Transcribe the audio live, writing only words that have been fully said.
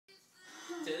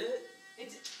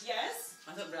Yes?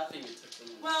 I thought wrapping it took so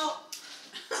long. Well,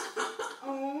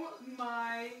 oh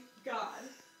my god.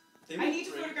 I need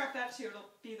to photograph that too. It'll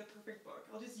be the perfect book.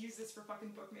 I'll just use this for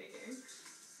fucking bookmaking.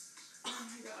 Oh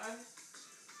my god.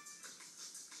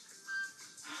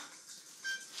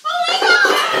 Oh my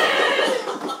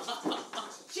god!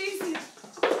 Jason!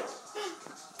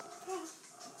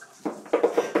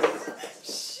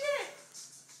 Shit!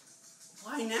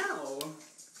 Why now?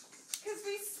 Because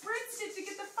we spritzed it to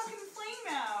get the fucking flame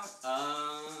out.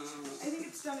 I think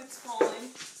it's done. It's falling.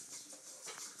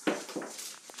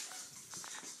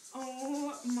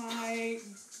 Oh my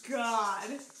god.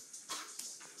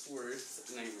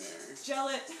 Worst nightmare. Gel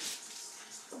it.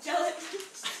 Gel it.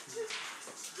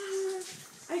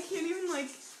 I can't even like...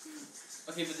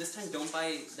 Okay, but this time don't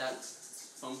buy that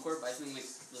foam core. Buy something like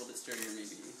a little bit sturdier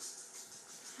maybe.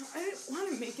 I didn't want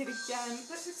to make it again.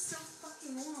 That took so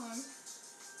fucking long.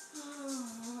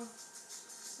 Oh,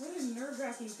 what a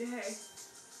nerve-wracking day.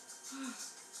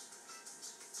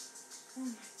 Oh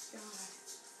my god.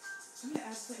 I'm gonna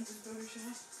add something to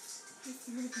Photoshop. I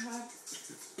swear to God.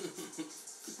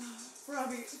 Oh,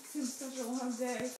 Robbie, it's been such a long day.